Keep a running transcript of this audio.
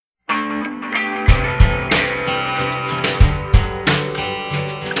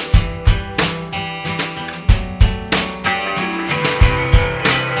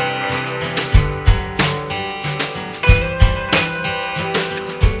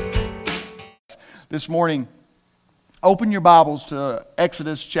this morning, open your Bibles to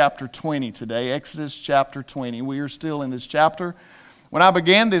Exodus chapter 20 today. Exodus chapter 20. We are still in this chapter. When I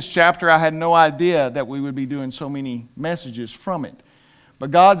began this chapter, I had no idea that we would be doing so many messages from it.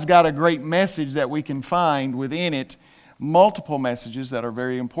 But God's got a great message that we can find within it, multiple messages that are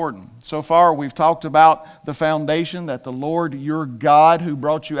very important. So far, we've talked about the foundation that the Lord, your God, who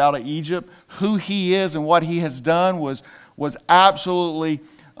brought you out of Egypt, who He is and what He has done was absolutely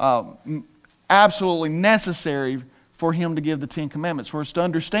necessary for Him to give the Ten Commandments, for us to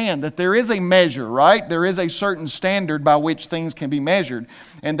understand that there is a measure, right? There is a certain standard by which things can be measured,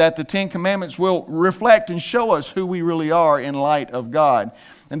 and that the Ten Commandments will reflect and show us who we really are in light of God,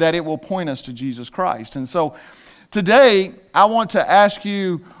 and that it will point us to Jesus Christ. And so today, I want to ask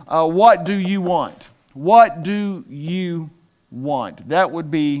you, what do you want? What do you want? That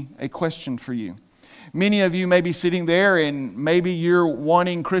would be a question for you. Many of you may be sitting there and maybe you're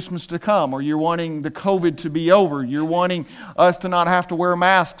wanting Christmas to come, or you're wanting the COVID to be over. You're wanting us to not have to wear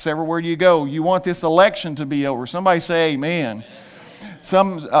masks everywhere you go. You want this election to be over. Somebody say amen.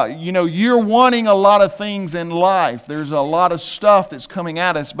 You're wanting a lot of things in life. There's a lot of stuff that's coming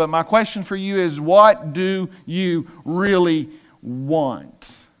at us. But my question for you is, what do you really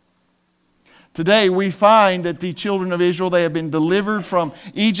want? Today we find that the children of Israel, they have been delivered from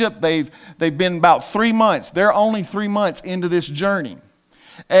Egypt. They've been about 3 months. They're only 3 months into this journey.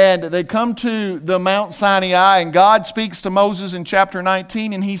 And they come to the Mount Sinai, and God speaks to Moses in chapter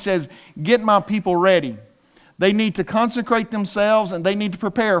 19, and He says, get my people ready. They need to consecrate themselves, and they need to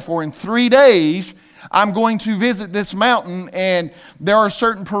prepare, for in 3 days I'm going to visit this mountain, and there are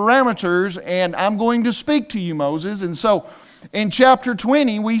certain parameters, and I'm going to speak to you, Moses. And so in chapter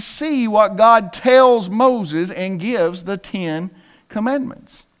 20, we see what God tells Moses and gives the 10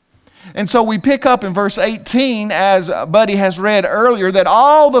 Commandments. And so we pick up in verse 18, as Buddy has read earlier, that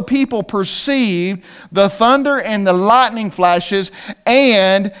all the people perceived the thunder and the lightning flashes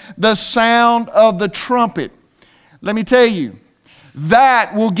and the sound of the trumpet. Let me tell you,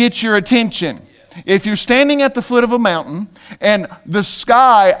 that will get your attention. If you're standing at the foot of a mountain and the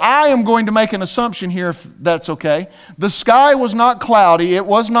sky, I am going to make an assumption here if that's okay. The sky was not cloudy, it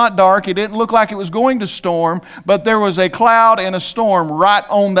was not dark, it didn't look like it was going to storm, but there was a cloud and a storm right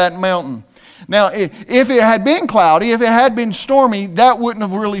on that mountain. Now, if it had been cloudy, if it had been stormy, that wouldn't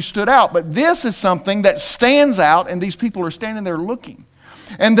have really stood out. But this is something that stands out, and these people are standing there looking.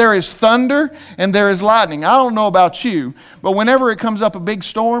 And there is thunder and there is lightning. I don't know about you, but whenever it comes up a big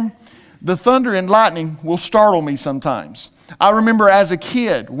storm, the thunder and lightning will startle me sometimes. I remember as a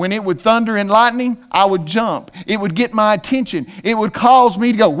kid, when it would thunder and lightning, I would jump. It would get my attention. It would cause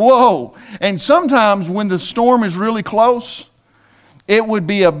me to go, whoa. And sometimes when the storm is really close, it would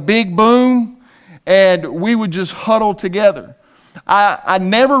be a big boom, and we would just huddle together. I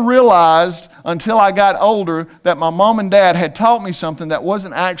never realized until I got older that my mom and dad had taught me something that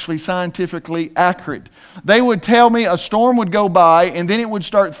wasn't actually scientifically accurate. They would tell me a storm would go by and then it would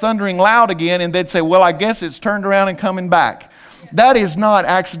start thundering loud again, and they'd say, well, I guess it's turned around and coming back. That is not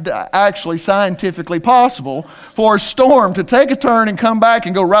actually scientifically possible for a storm to take a turn and come back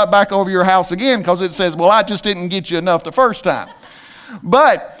and go right back over your house again, because it says, well, I just didn't get you enough the first time.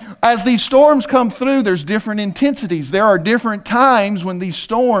 But as these storms come through, there's different intensities. There are different times when these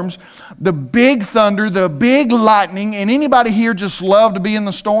storms, the big thunder, the big lightning, and anybody here just love to be in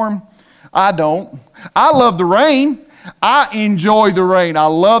the storm? I don't. I love the rain. I enjoy the rain. I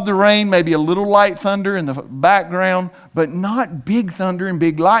love the rain, maybe a little light thunder in the background, but not big thunder and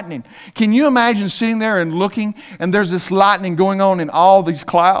big lightning. Can you imagine sitting there and looking, and there's this lightning going on in all these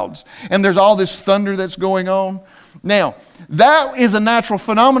clouds, and there's all this thunder that's going on? Now, that is a natural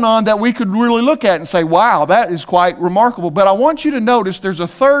phenomenon that we could really look at and say, wow, that is quite remarkable. But I want you to notice there's a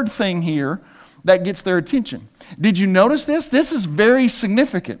third thing here that gets their attention. Did you notice this? This is very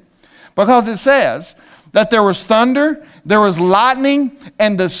significant, because it says that there was thunder, there was lightning,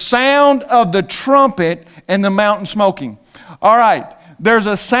 and the sound of the trumpet and the mountain smoking. All right, there's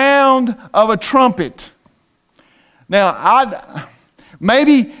a sound of a trumpet. Now,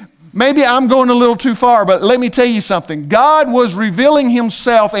 Maybe I'm going a little too far, but let me tell you something. God was revealing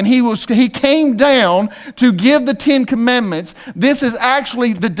Himself, and He came down to give the 10 Commandments. This is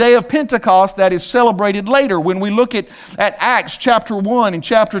actually the day of Pentecost that is celebrated later. When we look at Acts chapter 1 and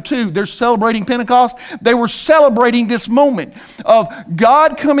chapter 2, they're celebrating Pentecost. They were celebrating this moment of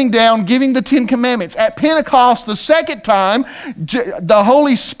God coming down, giving the 10 Commandments. At Pentecost, the second time, the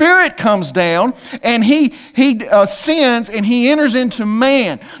Holy Spirit comes down, and He ascends, and He enters into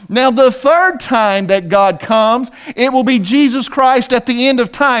man. Now, the third time that God comes, it will be Jesus Christ at the end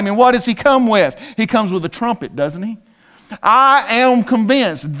of time. And what does He come with? He comes with a trumpet, doesn't He? I am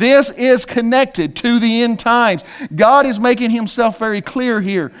convinced this is connected to the end times. God is making himself very clear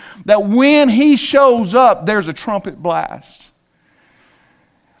here that when he shows up, there's a trumpet blast.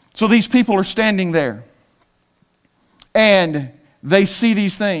 So these people are standing there and they see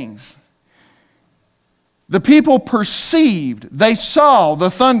these things. The people perceived, they saw the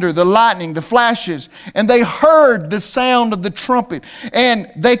thunder, the lightning, the flashes, and they heard the sound of the trumpet.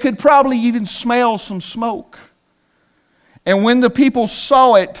 And they could probably even smell some smoke. And when the people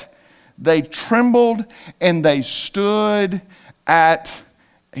saw it, they trembled and they stood at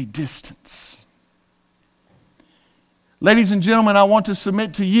a distance. Ladies and gentlemen, I want to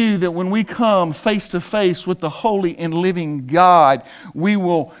submit to you that when we come face to face with the holy and living God, we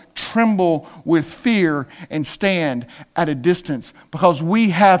will tremble with fear and stand at a distance because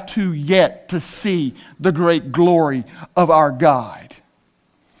we have yet to see the great glory of our God.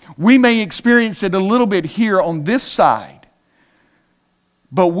 We may experience it a little bit here on this side,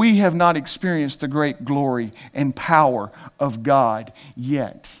 but we have not experienced the great glory and power of God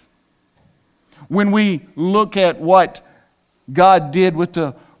yet. When we look at what God did with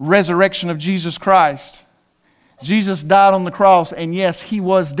the resurrection of Jesus Christ, Jesus died on the cross, and yes, he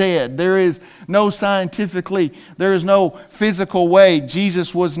was dead. There is no physical way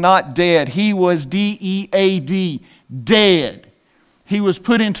Jesus was not dead. He was D-E-A-D, dead. He was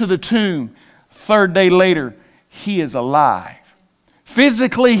put into the tomb. Third day later, he is alive.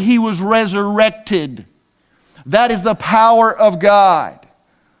 Physically, he was resurrected. That is the power of God.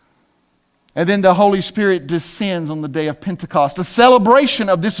 And then the Holy Spirit descends on the day of Pentecost, a celebration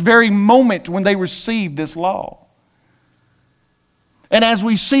of this very moment when they received this law. And as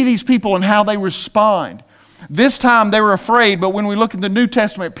we see these people and how they respond, this time they were afraid, but when we look at the New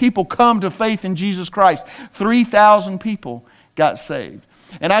Testament, people come to faith in Jesus Christ. 3,000 people got saved.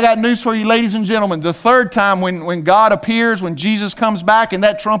 And I got news for you, ladies and gentlemen. The third time when God appears, when Jesus comes back and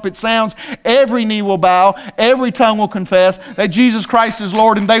that trumpet sounds, every knee will bow, every tongue will confess that Jesus Christ is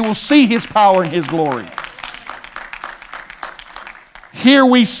Lord, and they will see his power and his glory. Here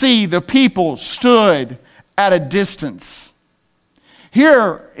we see the people stood at a distance.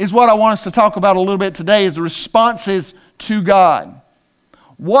 Here is what I want us to talk about a little bit today is the responses to God.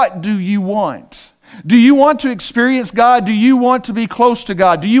 What do you want? Do you want to experience God? Do you want to be close to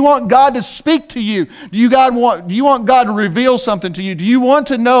God? Do you want God to speak to you? Do you want God to reveal something to you? Do you want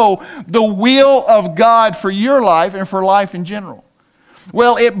to know the will of God for your life and for life in general?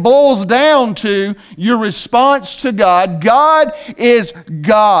 Well, it boils down to your response to God. God is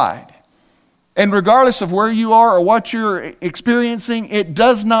God. And regardless of where you are or what you're experiencing, it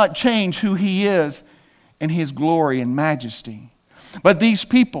does not change who he is and his glory and majesty. But these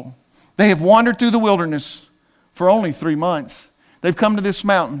people, they have wandered through the wilderness for only 3 months. They've come to this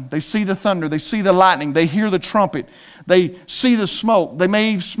mountain. They see the thunder. They see the lightning. They hear the trumpet. They see the smoke. They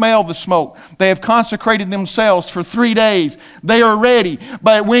may smell the smoke. They have consecrated themselves for 3 days. They are ready.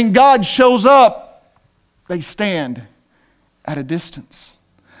 But when God shows up, they stand at a distance.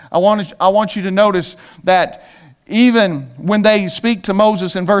 I want you to notice that even when they speak to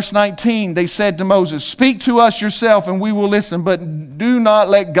Moses in verse 19, they said to Moses, "Speak to us yourself and we will listen, but do not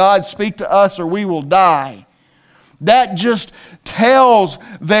let God speak to us or we will die." That just tells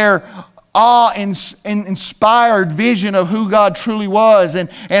their awe-inspired vision of who God truly was and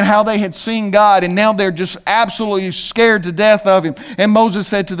how they had seen God, and now they're just absolutely scared to death of him. And Moses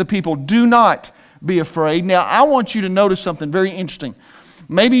said to the people, "Do not be afraid." Now, I want you to notice something very interesting.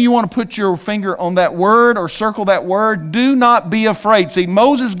 Maybe you want to put your finger on that word or circle that word. Do not be afraid. See,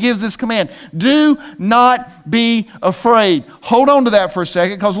 Moses gives this command. Do not be afraid. Hold on to that for a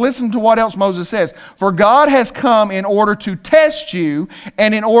second, because listen to what else Moses says. "For God has come in order to test you,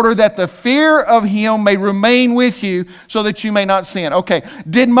 and in order that the fear of him may remain with you, so that you may not sin." Okay,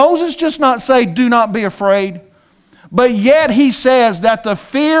 did Moses just not say, "Do not be afraid"? But yet he says that the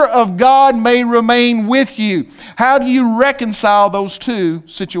fear of God may remain with you. How do you reconcile those two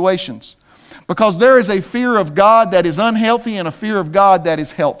situations? Because there is a fear of God that is unhealthy and a fear of God that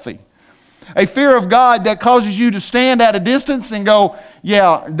is healthy. A fear of God that causes you to stand at a distance and go,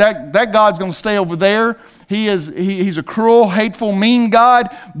 "Yeah, that God's going to stay over there. He's a cruel, hateful, mean God."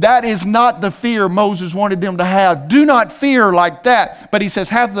 That is not the fear Moses wanted them to have. Do not fear like that. But he says,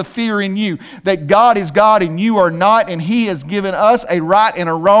 have the fear in you that God is God and you are not, and he has given us a right and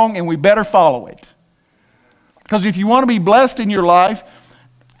a wrong, and we better follow it. Because if you want to be blessed in your life,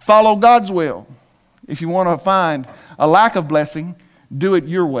 follow God's will. If you want to find a lack of blessing, do it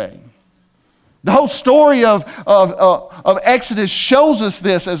your way. The whole story of Exodus shows us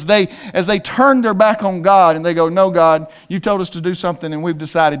this as they turn their back on God and they go, "No, God, you told us to do something and we've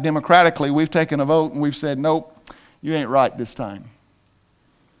decided democratically, we've taken a vote and we've said, nope, You ain't right this time.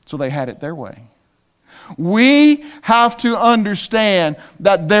 So they had it their way. We have to understand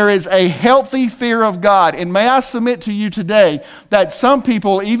that there is a healthy fear of God. And may I submit to you today that some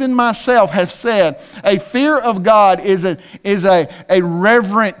people, even myself, have said a fear of God is a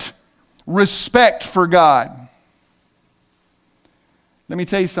reverent respect for God. Let me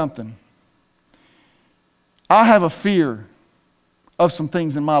tell you something. I have a fear of some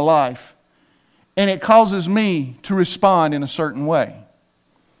things in my life, and it causes me to respond in a certain way.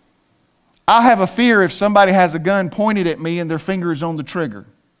 I have a fear if somebody has a gun pointed at me and their finger is on the trigger.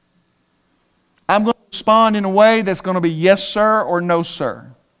 I'm going to respond in a way that's going to be yes, sir, or no,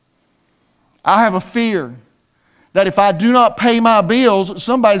 sir. I have a fear that if I do not pay my bills,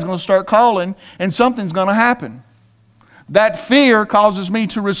 somebody's going to start calling and something's going to happen. That fear causes me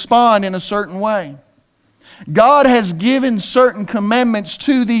to respond in a certain way. God has given certain commandments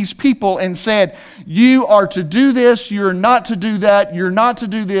to these people and said, you are to do this, you're not to do that, you're not to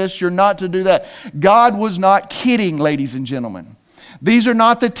do this, you're not to do that. God was not kidding, ladies and gentlemen. These are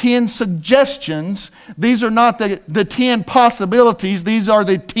not the 10 suggestions. These are not the 10 possibilities. These are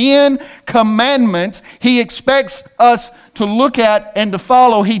the 10 commandments He expects us to look at and to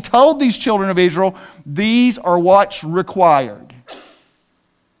follow. He told these children of Israel, these are what's required.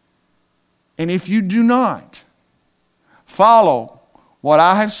 And if you do not follow what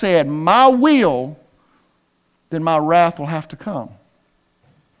I have said, my will, then my wrath will have to come.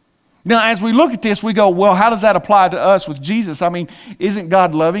 Now, as we look at this, we go, well, how does that apply to us with Jesus? I mean, isn't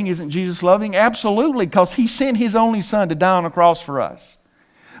God loving? Isn't Jesus loving? Absolutely, because He sent His only Son to die on a cross for us.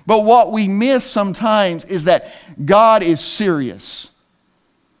 But what we miss sometimes is that God is serious.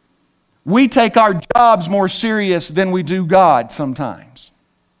 We take our jobs more serious than we do God sometimes.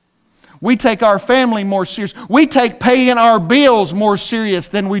 We take our family more serious. We take paying our bills more serious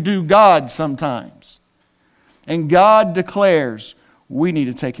than we do God sometimes. And God declares we need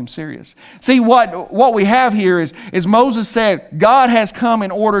to take Him serious. See, what we have here is Moses said, God has come in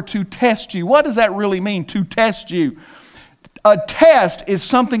order to test you. What does that really mean, to test you? A test is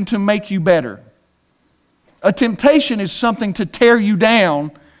something to make you better. A temptation is something to tear you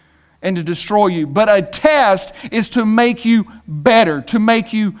down and to destroy you. But a test is to make you better, to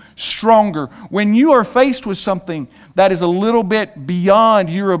make you stronger. When you are faced with something that is a little bit beyond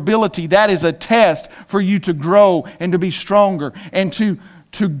your ability, that is a test for you to grow and to be stronger and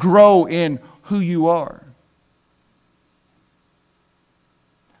to grow in who you are.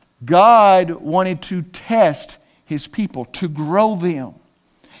 God wanted to test His people, to grow them.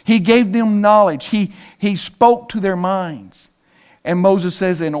 He gave them knowledge. He spoke to their minds. And Moses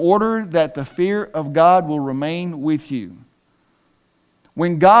says, in order that the fear of God will remain with you.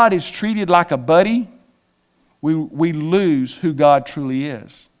 When God is treated like a buddy, we lose who God truly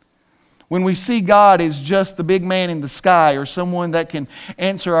is. When we see God as just the big man in the sky or someone that can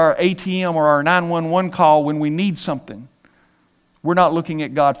answer our ATM or our 911 call when we need something, we're not looking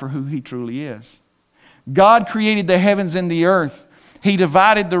at God for who He truly is. God created the heavens and the earth. He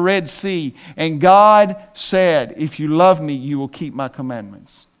divided the Red Sea, and God said, if you love me, you will keep my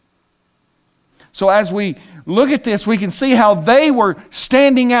commandments. So as we look at this, we can see how they were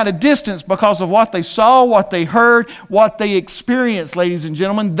standing at a distance because of what they saw, what they heard, what they experienced, ladies and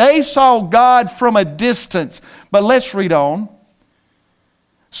gentlemen. They saw God from a distance. But let's read on.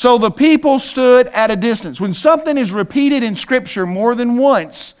 So the people stood at a distance. When something is repeated in Scripture more than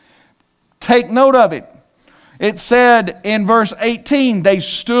once, take note of it. It said in verse 18, they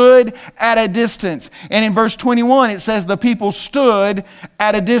stood at a distance. And in verse 21, it says the people stood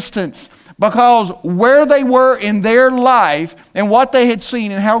at a distance. Because where they were in their life and what they had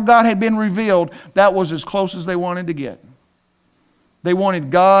seen and how God had been revealed, that was as close as they wanted to get. They wanted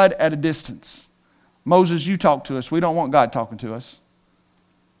God at a distance. Moses, you talk to us. We don't want God talking to us.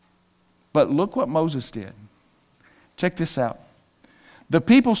 But look what Moses did. Check this out. The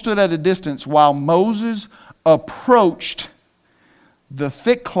people stood at a distance while Moses approached the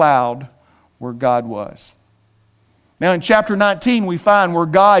thick cloud where God was. Now in chapter 19 we find where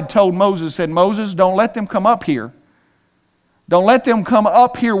God told Moses, said, Moses, don't let them come up here. Don't let them come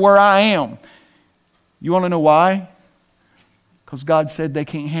up here where I am. You want to know why? Because God said they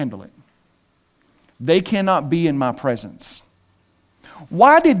can't handle it. They cannot be in my presence.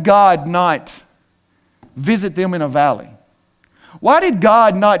 Why did God not visit them in a valley? Why did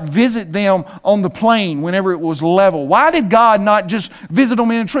God not visit them on the plain whenever it was level? Why did God not just visit them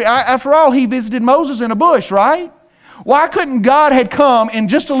in a tree? After all, He visited Moses in a bush, right? Why couldn't God had come in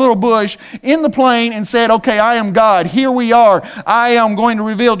just a little bush in the plain and said, okay, I am God. Here we are. I am going to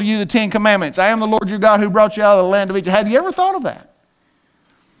reveal to you the 10 Commandments. I am the Lord your God who brought you out of the land of Egypt. Have you ever thought of that?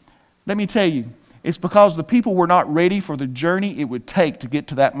 Let me tell you, It's because the people were not ready for the journey it would take to get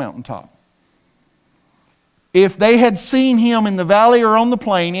to that mountaintop. If they had seen him in the valley or on the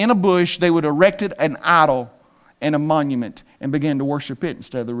plain in a bush, they would have erected an idol and a monument and began to worship it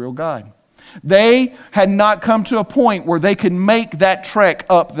instead of the real God. They had not come to a point where they could make that trek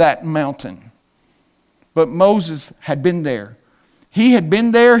up that mountain. But Moses had been there. He had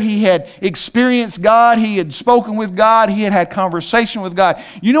been there. He had experienced God. He had spoken with God. He had had conversation with God.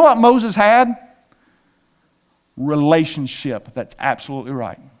 You know what Moses had? Relationship. That's absolutely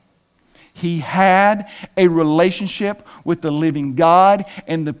right. He had a relationship with the living God,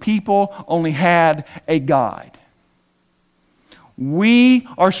 and the people only had a God. We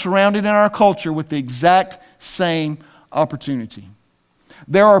are surrounded in our culture with the exact same opportunity.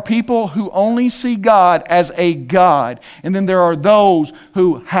 There are people who only see God as a God, and then there are those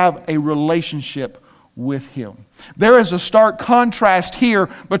who have a relationship with Him. There is a stark contrast here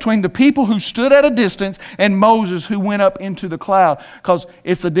between the people who stood at a distance and Moses who went up into the cloud, because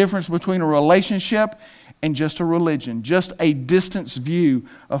it's the difference between a relationship and just a religion, just a distance view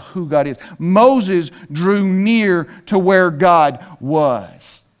of who God is. Moses drew near to where God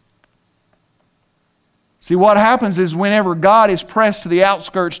was. See, what happens is whenever God is pressed to the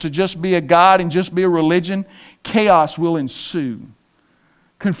outskirts to just be a God and just be a religion, chaos will ensue.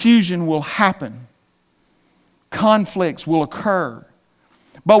 Confusion will happen. Conflicts will occur.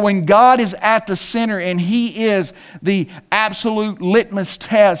 But when God is at the center and He is the absolute litmus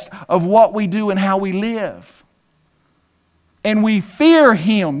test of what we do and how we live, and we fear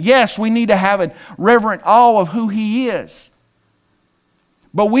Him, yes, we need to have a reverent awe of who He is.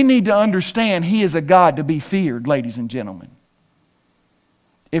 But we need to understand He is a God to be feared, ladies and gentlemen.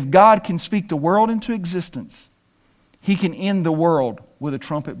 If God can speak the world into existence, He can end the world with a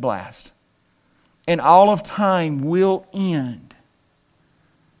trumpet blast. And all of time will end.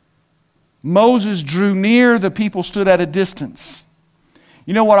 Moses drew near, the people stood at a distance.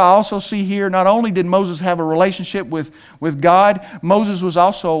 You know what I also see here? Not only did Moses have a relationship with God, Moses was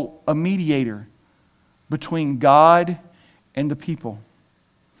also a mediator between God and the people.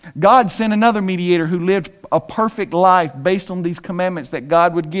 God sent another mediator who lived a perfect life based on these commandments that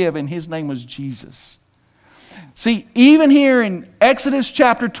God would give, and His name was Jesus. See, even here in Exodus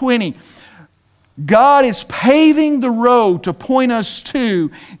chapter 20, God is paving the road to point us to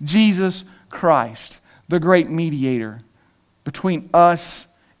Jesus Christ, the great mediator between us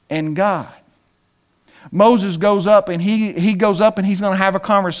and God. Moses goes up and he goes up and he's going to have a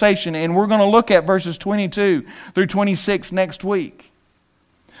conversation, and we're going to look at verses 22 through 26 next week.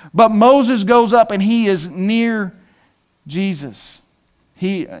 But Moses goes up and he is near Jesus.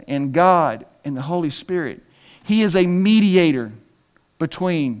 He and God and the Holy Spirit. He is a mediator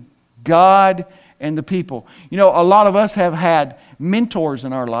between God and the people. You know, a lot of us have had mentors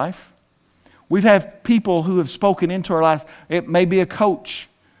in our life. We've had people who have spoken into our lives. It may be a coach,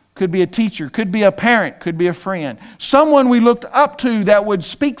 could be a teacher, could be a parent, could be a friend. Someone we looked up to that would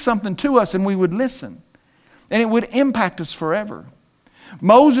speak something to us and we would listen. And it would impact us forever.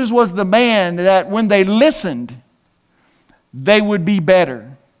 Moses was the man that when they listened, they would be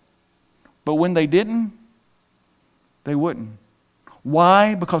better. But when they didn't, they wouldn't.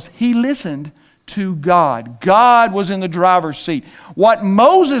 Why? Because he listened to God. God was in the driver's seat. What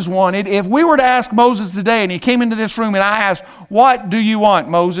Moses wanted, if we were to ask Moses today, and he came into this room and I asked, "What do you want,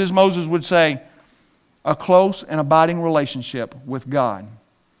 Moses?" Moses would say, "A close and abiding relationship with God.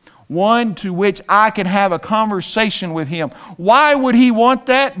 One to which I can have a conversation with Him." Why would he want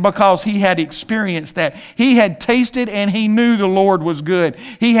that? Because he had experienced that. He had tasted and he knew the Lord was good.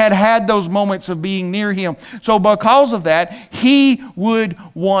 He had had those moments of being near Him. So because of that, he would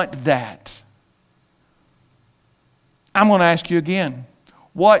want that. I'm going to ask you again,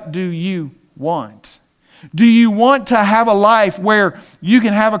 what do you want? Do you want to have a life where you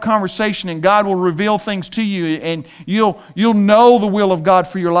can have a conversation and God will reveal things to you, and you'll know the will of God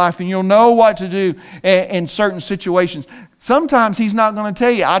for your life, and you'll know what to do in certain situations? Sometimes He's not going to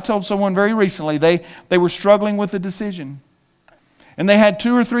tell you. I told someone very recently, they were struggling with a decision. And they had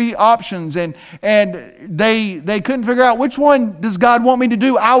 2 or 3 options, and they couldn't figure out, which one does God want me to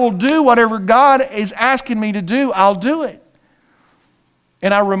do? I will do whatever God is asking me to do. I'll do it.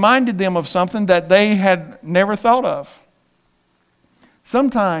 And I reminded them of something that they had never thought of.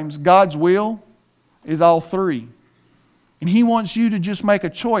 Sometimes God's will is all 3. And He wants you to just make a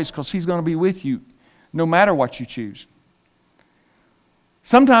choice, because He's going to be with you no matter what you choose.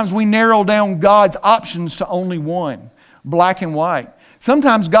 Sometimes we narrow down God's options to only one, black and white.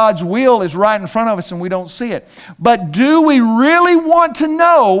 Sometimes God's will is right in front of us and we don't see it. But do we really want to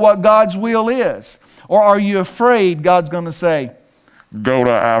know what God's will is? Or are you afraid God's going to say, "Go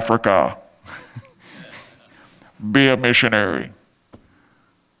to Africa"? Be a missionary.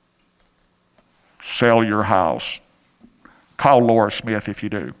 Sell your house. Call Laura Smith if you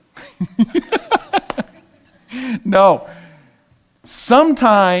do. No.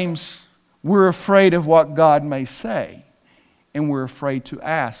 Sometimes we're afraid of what God may say, and we're afraid to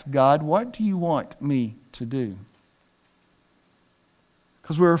ask, God, what do you want me to do?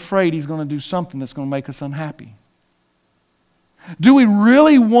 Because we're afraid He's going to do something that's going to make us unhappy. Do we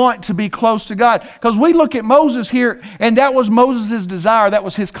really want to be close to God? Because we look at Moses here, and that was Moses' desire. That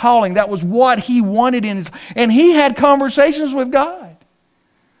was his calling. That was what he wanted in his... And he had conversations with God.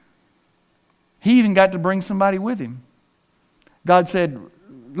 He even got to bring somebody with him. God said,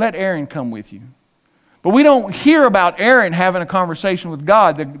 let Aaron come with you. But we don't hear about Aaron having a conversation with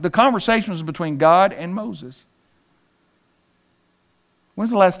God. The conversation was between God and Moses.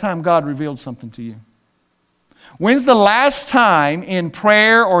 When's the last time God revealed something to you? When's the last time in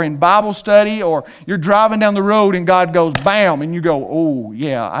prayer or in Bible study or you're driving down the road and God goes, bam, and you go, oh,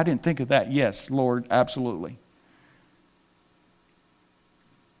 yeah, I didn't think of that. Yes, Lord, absolutely.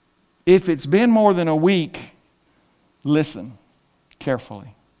 If it's been more than a week, listen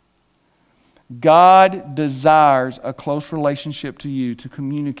carefully. God desires a close relationship to you, to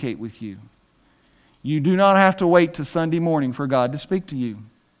communicate with you. You do not have to wait till Sunday morning for God to speak to you.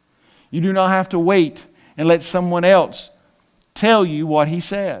 You do not have to wait and let someone else tell you what He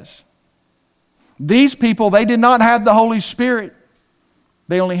says. These people, they did not have the Holy Spirit.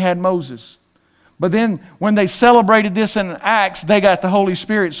 They only had Moses. But then when they celebrated this in Acts, they got the Holy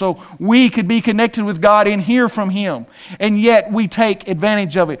Spirit. So we could be connected with God and hear from Him. And yet we take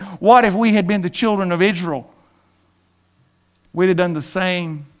advantage of it. What if we had been the children of Israel? We'd have done the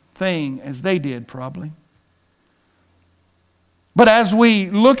same thing as they did, probably. But as we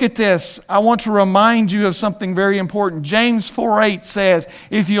look at this, I want to remind you of something very important. James 4:8 says,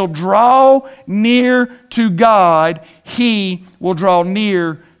 if you'll draw near to God, He will draw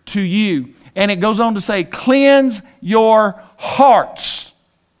near to you. And it goes on to say, cleanse your hearts.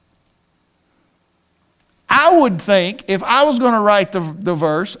 I would think, if I was going to write the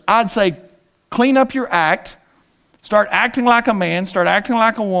verse, I'd say, clean up your act. Start acting like a man, start acting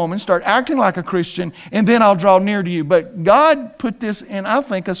like a woman, start acting like a Christian, and then I'll draw near to you. But God put this in, I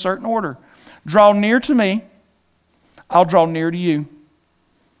think, a certain order. Draw near to me, I'll draw near to you.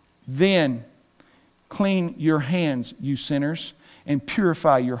 Then clean your hands, you sinners, and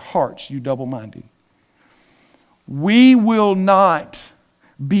purify your hearts, you double-minded. We will not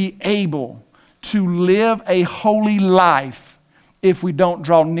be able to live a holy life if we don't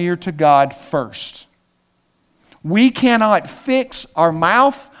draw near to God first. We cannot fix our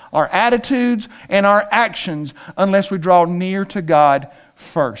mouth, our attitudes, and our actions unless we draw near to God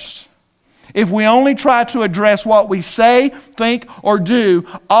first. If we only try to address what we say, think, or do,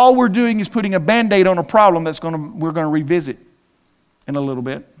 all we're doing is putting a Band-Aid on a problem we're going to revisit in a little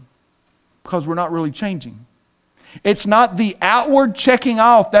bit, because we're not really changing. It's not the outward checking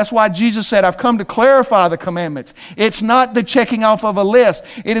off. That's why Jesus said, I've come to clarify the commandments. It's not the checking off of a list.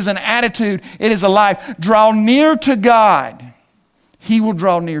 It is an attitude. It is a life. Draw near to God. He will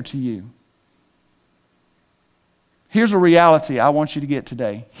draw near to you. Here's a reality I want you to get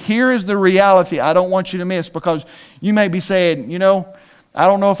today. Here is the reality I don't want you to miss, because you may be saying, I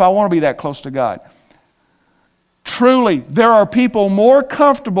don't know if I want to be that close to God. Truly, there are people more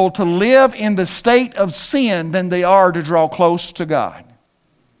comfortable to live in the state of sin than they are to draw close to God.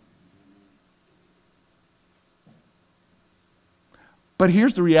 But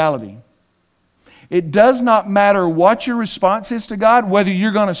here's the reality. It does not matter what your response is to God, whether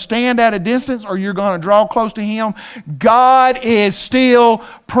you're going to stand at a distance or you're going to draw close to Him, God is still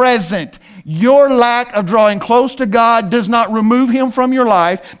present. Your lack of drawing close to God does not remove Him from your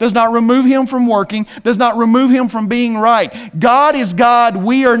life, does not remove Him from working, does not remove Him from being right. God is God,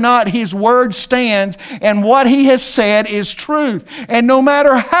 we are not. His Word stands, and what He has said is truth. And no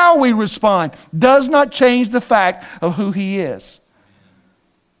matter how we respond, does not change the fact of who He is.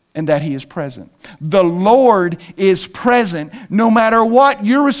 And that He is present. The Lord is present no matter what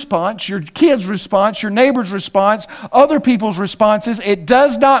your response, your kid's response, your neighbor's response, other people's responses. It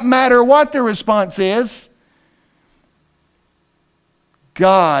does not matter what their response is.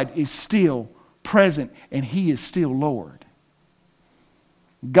 God is still present and He is still Lord.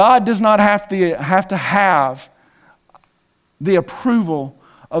 God does not have to have the approval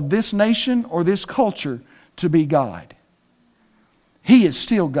of this nation or this culture to be God. He is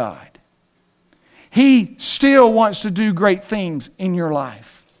still God. He still wants to do great things in your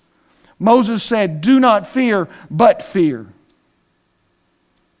life. Moses said, do not fear, but fear.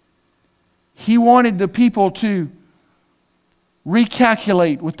 He wanted the people to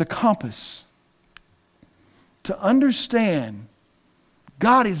recalculate with the compass, to understand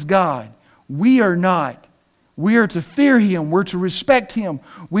God is God. We are not. We are to fear Him. We're to respect Him.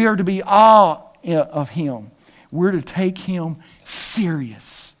 We are to be awe of Him. We're to take Him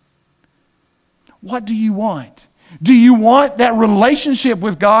serious. What do you want? Do you want that relationship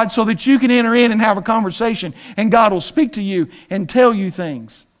with God so that you can enter in and have a conversation and God will speak to you and tell you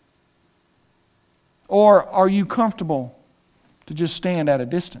things? Or are you comfortable to just stand at a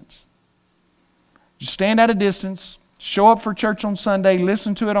distance? Just stand at a distance, show up for church on Sunday,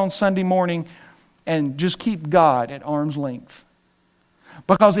 listen to it on Sunday morning, and just keep God at arm's length.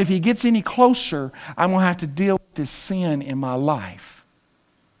 Because if He gets any closer, I'm going to have to deal with this sin in my life.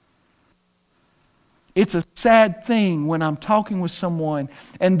 It's a sad thing when I'm talking with someone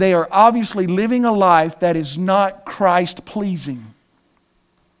and they are obviously living a life that is not Christ-pleasing.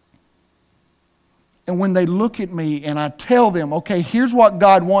 And when they look at me and I tell them, okay, here's what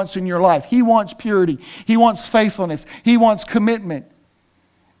God wants in your life. He wants purity. He wants faithfulness. He wants commitment.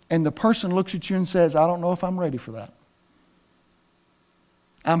 And the person looks at you and says, I don't know if I'm ready for that.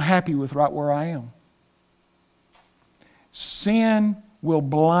 I'm happy with right where I am. Sin will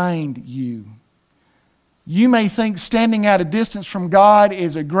blind you. You may think standing at a distance from God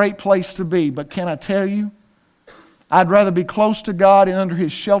is a great place to be, but can I tell you, I'd rather be close to God and under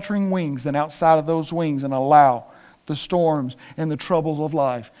His sheltering wings than outside of those wings and allow the storms and the troubles of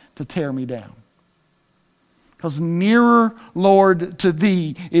life to tear me down. Because nearer, Lord, to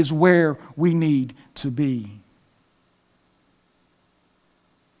Thee is where we need to be.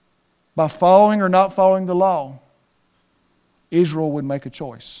 By following or not following the law, Israel would make a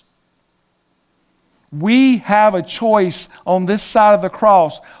choice. We have a choice on this side of the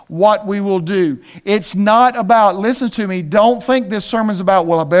cross what we will do. It's not about, listen to me, don't think this sermon's about,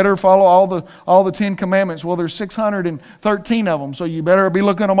 well, I better follow all the 10 commandments. Well, there's 613 of them, so you better be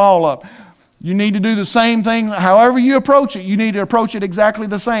looking them all up. You need to do the same thing. However you approach it, you need to approach it exactly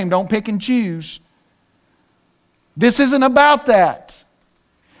the same. Don't pick and choose. This isn't about that.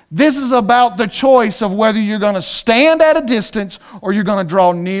 This is about the choice of whether you're going to stand at a distance or you're going to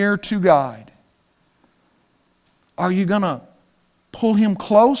draw near to God. Are you going to pull Him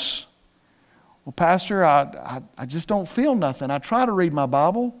close? Well, Pastor, I just don't feel nothing. I try to read my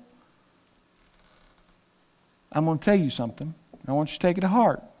Bible. I'm going to tell you something. I want you to take it to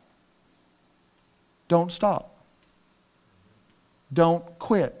heart. Don't stop. Don't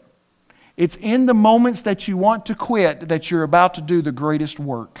quit. It's in the moments that you want to quit that you're about to do the greatest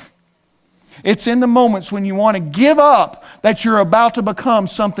work. It's in the moments when you want to give up that you're about to become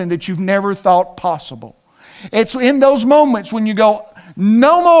something that you've never thought possible. It's in those moments when you go,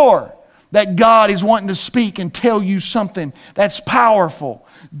 no more, that God is wanting to speak and tell you something that's powerful.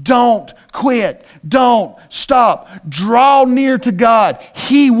 Don't quit. Don't stop. Draw near to God.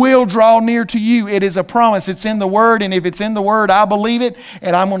 He will draw near to you. It is a promise. It's in the Word, and if it's in the Word, I believe it,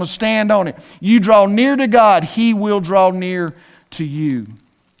 and I'm going to stand on it. You draw near to God, He will draw near to you.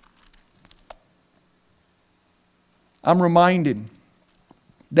 I'm reminded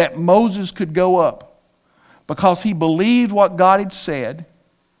that Moses could go up because he believed what God had said.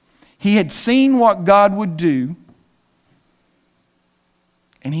 He had seen what God would do.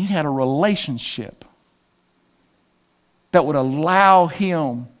 And he had a relationship that would allow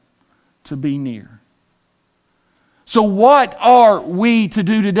him to be near. So what are we to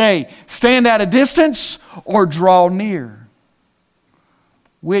do today? Stand at a distance or draw near?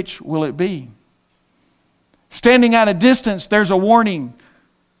 Which will it be? Standing at a distance, there's a warning.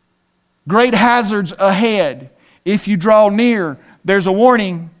 Great hazards ahead. If you draw near, there's a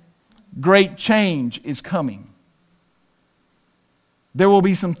warning. Great change is coming. There will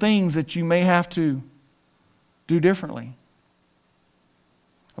be some things that you may have to do differently.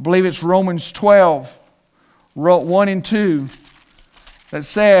 I believe it's Romans 12, 1 and 2, that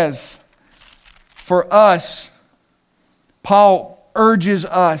says, for us, Paul urges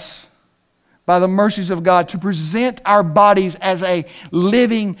us, by the mercies of God, to present our bodies as a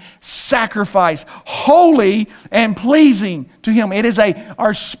living sacrifice, holy and pleasing to Him. It is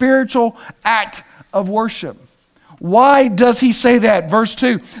our spiritual act of worship. Why does he say that? Verse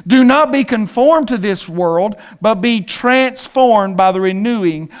 2, do not be conformed to this world, but be transformed by the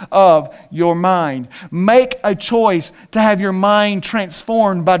renewing of your mind. Make a choice to have your mind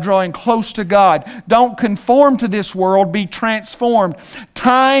transformed by drawing close to God. Don't conform to this world, be transformed.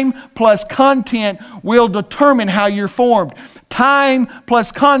 Time plus content will determine how you're formed. Time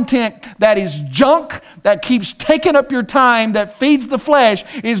plus content that is junk, that keeps taking up your time, that feeds the flesh,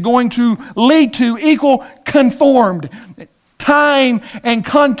 is going to lead to equal conformed. time and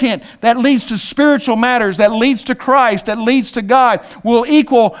content that leads to spiritual matters, that leads to Christ, that leads to God, will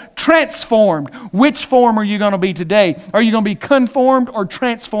equal transformed. Which form are you going to be today? Are you going to be conformed or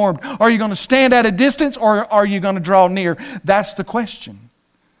transformed? Are you going to stand at a distance or are you going to draw near? That's the question.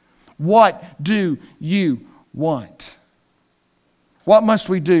 What do you want? What must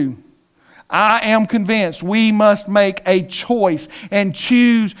we do? I am convinced we must make a choice and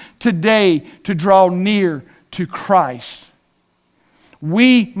choose today to draw near to Christ.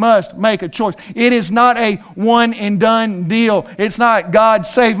 We must make a choice. It is not a one and done deal. It's not God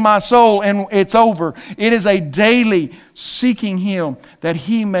save my soul and it's over. It is a daily seeking Him that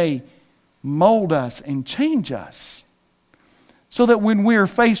He may mold us and change us, so that when we are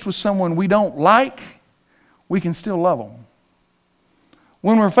faced with someone we don't like, we can still love them.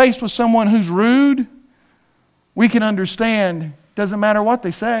 When we're faced with someone who's rude, we can understand, doesn't matter what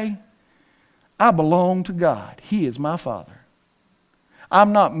they say, I belong to God. He is my Father.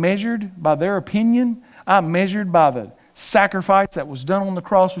 I'm not measured by their opinion. I'm measured by the sacrifice that was done on the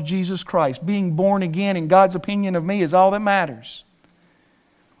cross with Jesus Christ. Being born again in God's opinion of me is all that matters.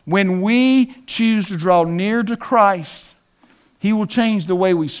 When we choose to draw near to Christ, He will change the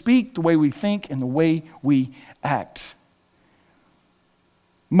way we speak, the way we think, and the way we act.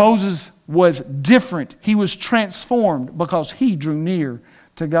 Moses was different. He was transformed because he drew near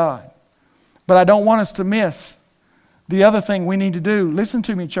to God. But I don't want us to miss the other thing we need to do. Listen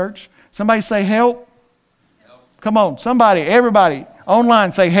to me, church. Somebody say help. Help. Come on, somebody, everybody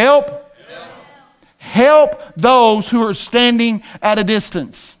online say help. Help. Help those who are standing at a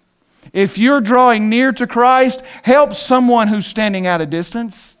distance. If you're drawing near to Christ, help someone who's standing at a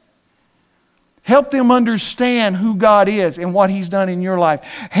distance. Help them understand who God is and what He's done in your life.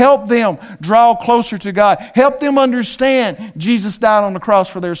 Help them draw closer to God. Help them understand Jesus died on the cross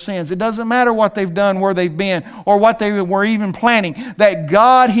for their sins. It doesn't matter what they've done, where they've been, or what they were even planning. That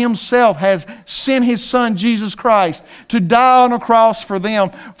God Himself has sent His Son, Jesus Christ, to die on a cross for them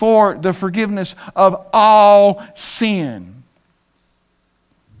for the forgiveness of all sin.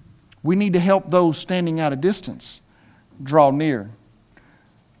 We need to help those standing at a distance draw near.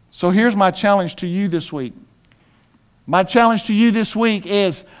 So here's my challenge to you this week. My challenge to you this week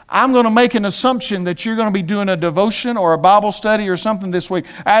is I'm going to make an assumption that you're going to be doing a devotion or a Bible study or something this week.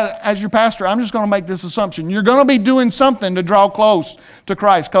 As your pastor, I'm just going to make this assumption. You're going to be doing something to draw close to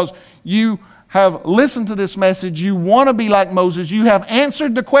Christ because you have listened to this message. You want to be like Moses. You have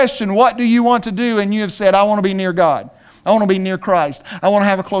answered the question, what do you want to do? And you have said, I want to be near God. I want to be near Christ. I want to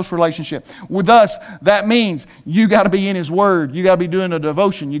have a close relationship. With us, that means you got to be in His Word. You got to be doing a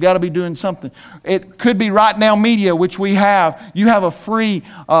devotion. You got to be doing something. It could be Right Now Media, which we have. You have a free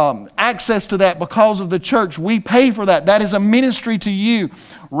access to that because of the church. We pay for that. That is a ministry to you.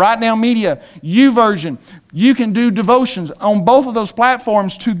 Right Now Media, YouVersion. You can do devotions on both of those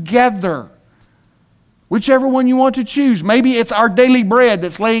platforms together. Whichever one you want to choose. Maybe it's Our Daily Bread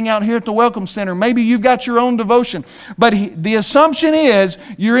that's laying out here at the Welcome Center. Maybe you've got your own devotion. But the assumption is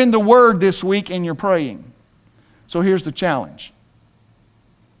you're in the Word this week and you're praying. So here's the challenge.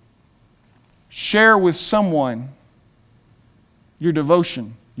 Share with someone your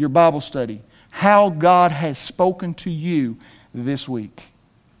devotion, your Bible study, how God has spoken to you this week.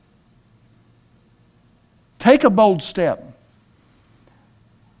 Take a bold step.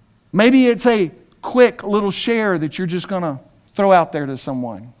 Maybe it's a quick little share that you're just going to throw out there to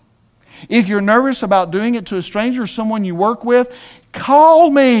someone. If you're nervous about doing it to a stranger or someone you work with,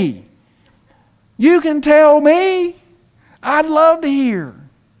 call me. You can tell me. I'd love to hear.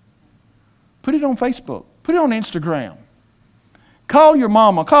 Put it on Facebook. Put it on Instagram. Call your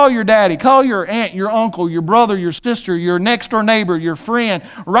mama, call your daddy, call your aunt, your uncle, your brother, your sister, your next door neighbor, your friend.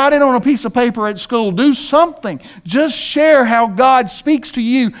 Write it on a piece of paper at school. Do something. Just share how God speaks to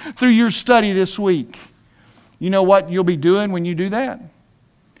you through your study this week. You know what you'll be doing when you do that?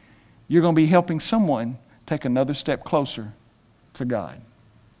 You're going to be helping someone take another step closer to God.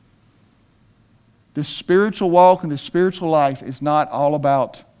 This spiritual walk and this spiritual life is not all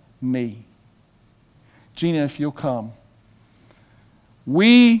about me. Gina, if you'll come.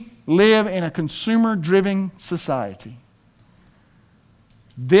 We live in a consumer-driven society.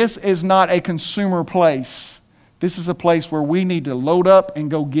 This is not a consumer place. This is a place where we need to load up and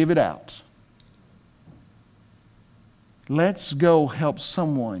go give it out. Let's go help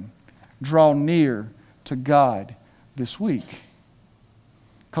someone draw near to God this week.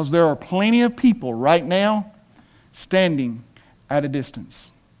 Because there are plenty of people right now standing at a distance.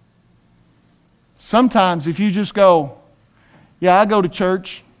 Sometimes if you just go, yeah, I go to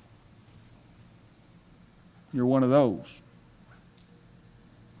church. You're one of those.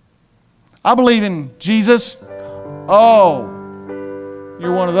 I believe in Jesus. Oh,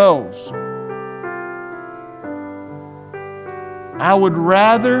 you're one of those. I would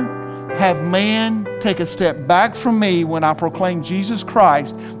rather have man take a step back from me when I proclaim Jesus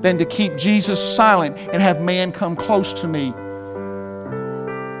Christ than to keep Jesus silent and have man come close to me.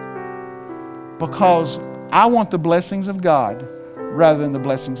 Because I want the blessings of God rather than the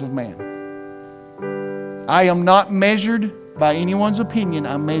blessings of man. I am not measured by anyone's opinion.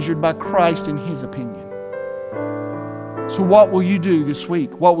 I'm measured by Christ and His opinion. So what will you do this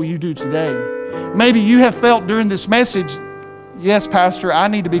week? What will you do today? Maybe you have felt during this message, yes, Pastor, I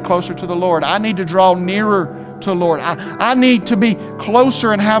need to be closer to the Lord. I need to draw nearer to the Lord. I need to be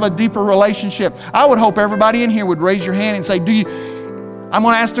closer and have a deeper relationship. I would hope everybody in here would raise your hand and say, I'm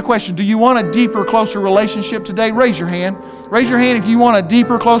going to ask the question, do you want a deeper, closer relationship today? Raise your hand. Raise your hand if you want a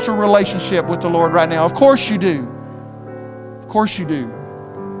deeper, closer relationship with the Lord right now. Of course you do. Of course you do.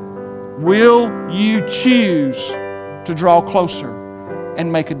 Will you choose to draw closer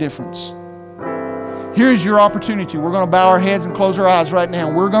and make a difference? Here's your opportunity. We're going to bow our heads and close our eyes right now.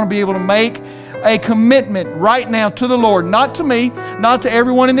 We're going to be able to make a commitment right now to the Lord, not to me, not to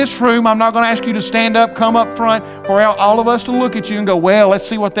everyone in this room. I'm not going to ask you to stand up, come up front for all of us to look at you and go, well, let's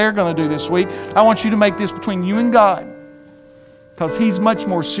see what they're going to do this week. I want you to make this between you and God, because He's much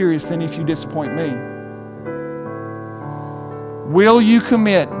more serious than if you disappoint me. Will you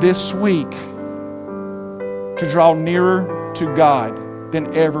commit this week to draw nearer to God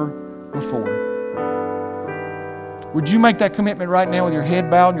than ever before? Would you make that commitment right now with your head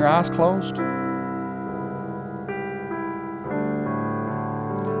bowed and your eyes closed?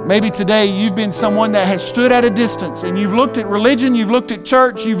 Maybe today you've been someone that has stood at a distance and you've looked at religion, you've looked at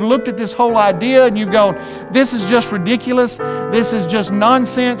church, you've looked at this whole idea and you've gone, this is just ridiculous, this is just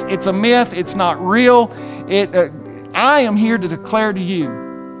nonsense, it's a myth, it's not real. I am here to declare to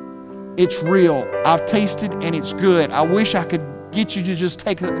you, it's real. I've tasted and it's good. I wish I could get you to just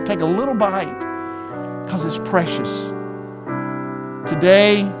take a little bite, because it's precious.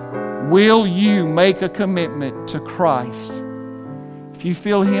 Today, will you make a commitment to Christ? If you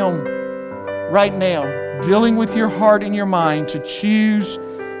feel Him right now dealing with your heart and your mind to choose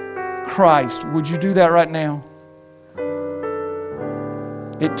Christ, would you do that right now?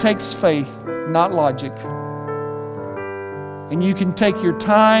 It takes faith, not logic. And you can take your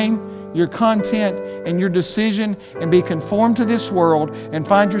time, your content, and your decision and be conformed to this world and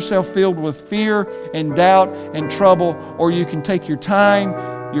find yourself filled with fear and doubt and trouble, or you can take your time,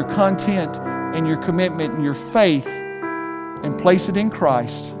 your content, and your commitment and your faith and place it in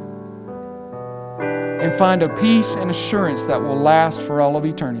Christ and find a peace and assurance that will last for all of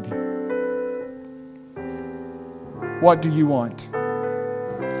eternity. What do you want?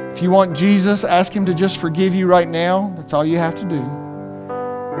 If you want Jesus, ask Him to just forgive you right now. That's all you have to do.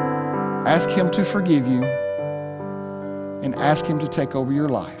 Ask Him to forgive you and ask Him to take over your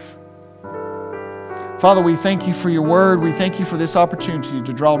life. Father, we thank You for Your word. We thank You for this opportunity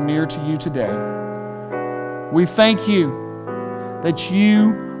to draw near to You today. We thank You that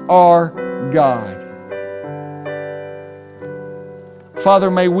You are God. Father,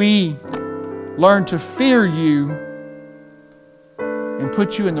 may we learn to fear You and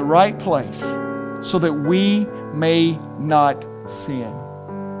put You in the right place so that we may not sin.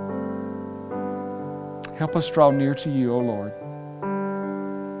 Help us draw near to You, O Lord.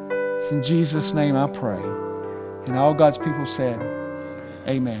 It's in Jesus' name I pray. And all God's people said,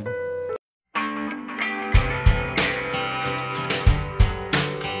 amen.